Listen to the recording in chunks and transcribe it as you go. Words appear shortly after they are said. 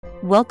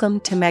Welcome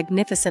to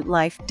Magnificent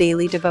Life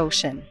Daily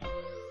Devotion.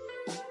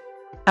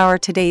 Our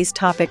today's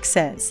topic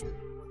says,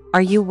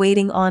 Are you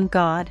waiting on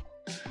God?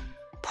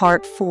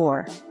 Part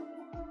 4.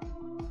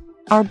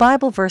 Our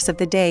Bible verse of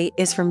the day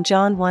is from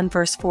John 1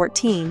 verse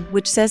 14,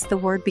 which says, The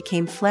Word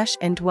became flesh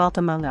and dwelt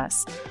among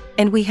us,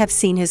 and we have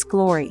seen His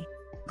glory,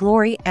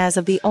 glory as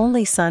of the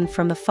only Son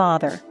from the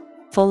Father,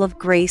 full of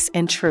grace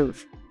and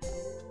truth.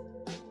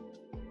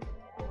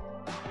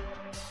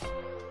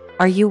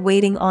 Are you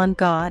waiting on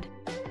God?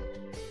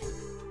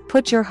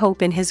 Put your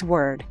hope in His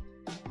Word.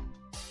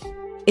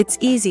 It's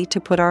easy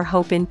to put our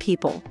hope in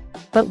people,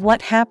 but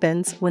what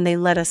happens when they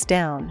let us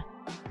down?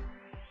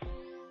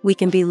 We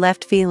can be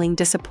left feeling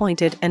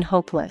disappointed and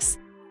hopeless.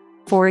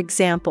 For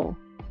example,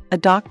 a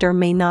doctor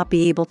may not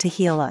be able to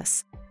heal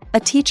us. A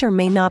teacher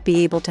may not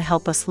be able to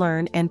help us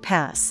learn and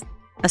pass.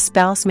 A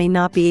spouse may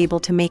not be able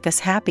to make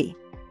us happy.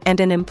 And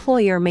an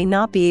employer may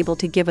not be able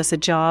to give us a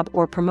job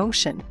or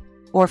promotion.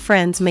 Or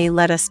friends may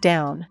let us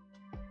down.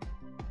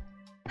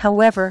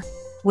 However,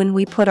 when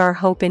we put our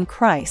hope in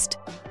Christ,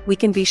 we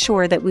can be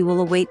sure that we will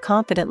await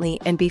confidently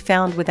and be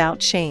found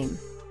without shame.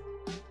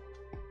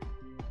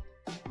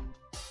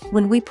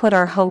 When we put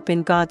our hope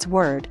in God's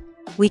Word,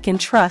 we can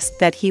trust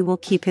that He will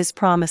keep His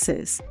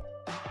promises.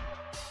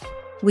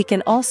 We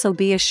can also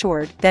be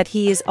assured that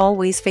He is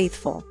always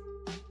faithful.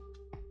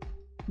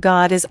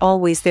 God is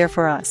always there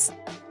for us,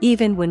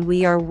 even when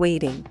we are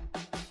waiting.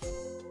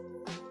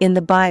 In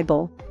the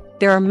Bible,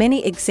 there are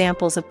many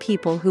examples of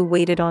people who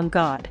waited on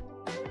God.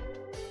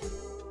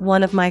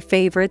 One of my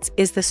favorites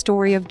is the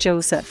story of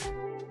Joseph.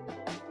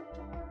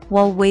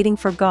 While waiting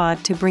for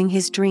God to bring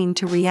his dream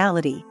to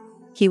reality,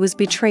 he was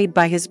betrayed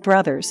by his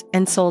brothers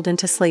and sold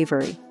into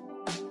slavery.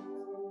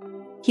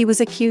 He was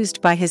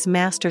accused by his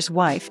master's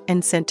wife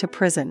and sent to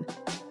prison.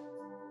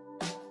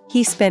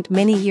 He spent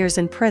many years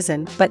in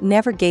prison but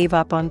never gave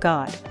up on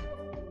God.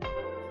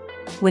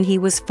 When he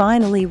was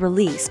finally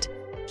released,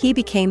 he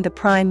became the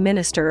prime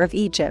minister of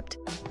Egypt.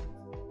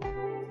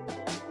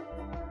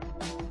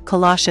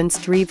 Colossians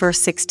 3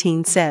 verse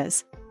 16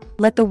 says,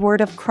 Let the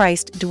word of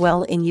Christ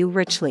dwell in you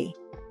richly,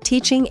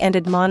 teaching and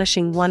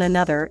admonishing one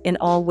another in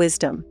all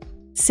wisdom,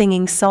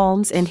 singing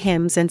psalms and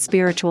hymns and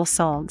spiritual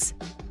songs,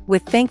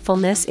 with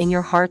thankfulness in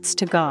your hearts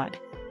to God.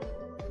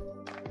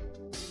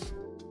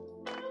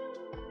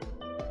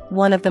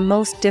 One of the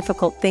most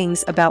difficult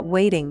things about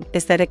waiting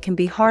is that it can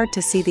be hard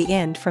to see the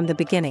end from the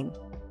beginning.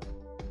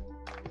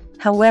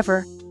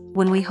 However,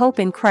 when we hope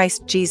in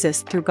Christ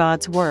Jesus through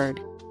God's Word,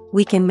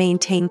 we can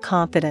maintain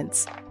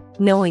confidence,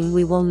 knowing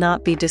we will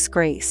not be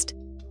disgraced.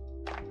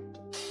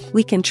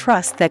 We can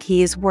trust that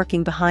He is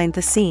working behind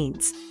the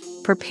scenes,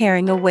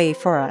 preparing a way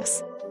for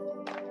us.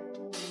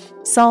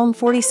 Psalm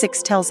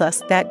 46 tells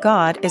us that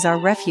God is our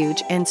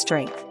refuge and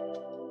strength.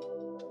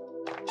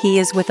 He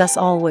is with us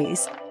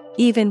always,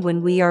 even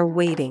when we are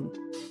waiting.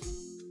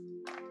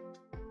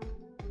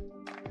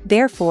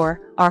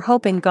 Therefore, our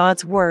hope in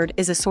God's Word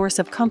is a source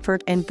of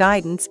comfort and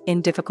guidance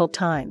in difficult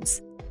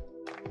times.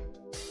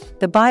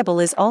 The Bible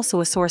is also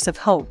a source of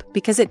hope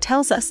because it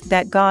tells us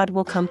that God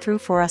will come through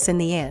for us in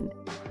the end.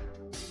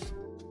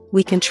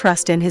 We can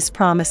trust in His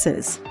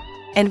promises,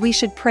 and we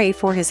should pray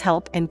for His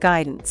help and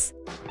guidance.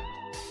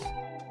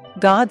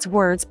 God's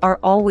words are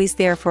always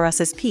there for us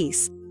as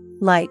peace,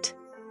 light,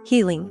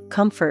 healing,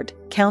 comfort,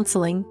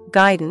 counseling,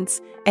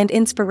 guidance, and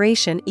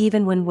inspiration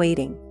even when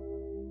waiting.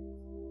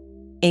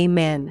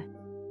 Amen.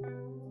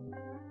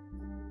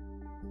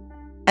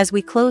 As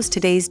we close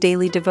today's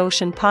daily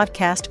devotion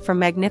podcast from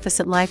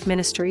Magnificent Life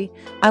Ministry,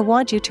 I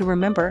want you to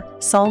remember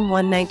Psalm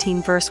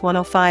 119 verse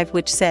 105,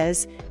 which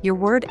says, Your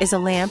word is a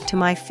lamp to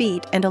my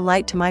feet and a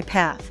light to my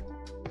path.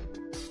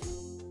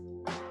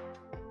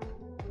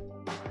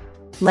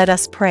 Let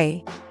us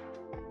pray.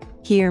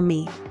 Hear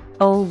me,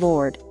 O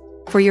Lord,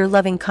 for your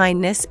loving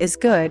kindness is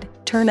good,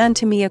 turn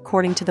unto me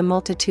according to the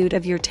multitude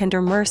of your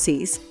tender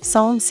mercies.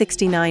 Psalm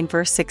 69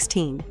 verse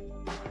 16.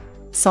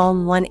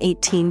 Psalm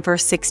 118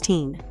 verse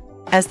 16.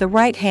 As the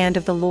right hand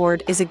of the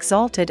Lord is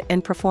exalted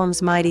and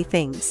performs mighty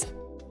things,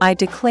 I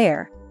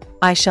declare,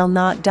 I shall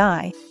not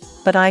die,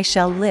 but I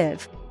shall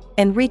live,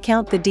 and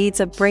recount the deeds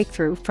of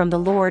breakthrough from the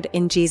Lord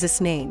in Jesus'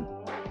 name.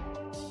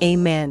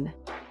 Amen.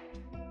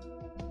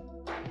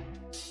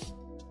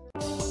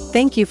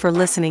 Thank you for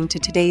listening to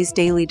today's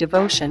daily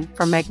devotion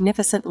from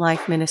Magnificent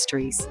Life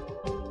Ministries.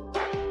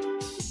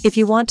 If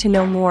you want to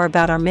know more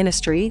about our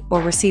ministry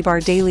or receive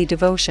our daily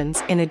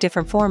devotions in a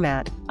different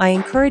format, I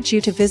encourage you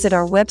to visit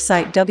our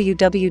website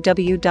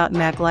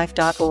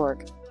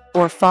www.maglife.org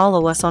or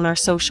follow us on our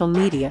social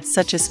media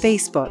such as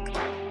Facebook,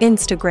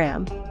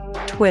 Instagram,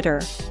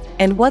 Twitter,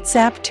 and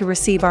WhatsApp to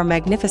receive our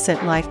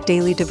Magnificent Life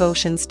daily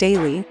devotions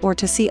daily or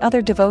to see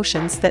other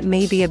devotions that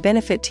may be a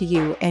benefit to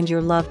you and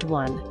your loved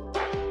one.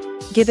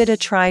 Give it a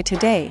try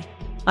today.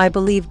 I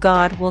believe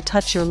God will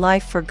touch your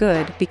life for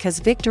good because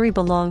victory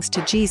belongs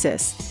to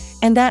Jesus,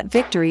 and that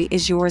victory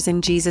is yours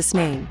in Jesus'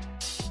 name.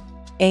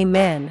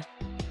 Amen.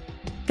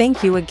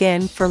 Thank you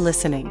again for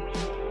listening.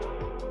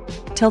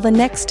 Till the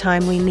next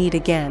time we meet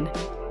again,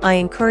 I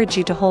encourage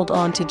you to hold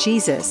on to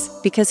Jesus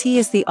because he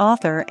is the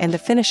author and the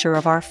finisher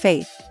of our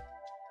faith.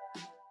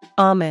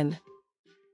 Amen.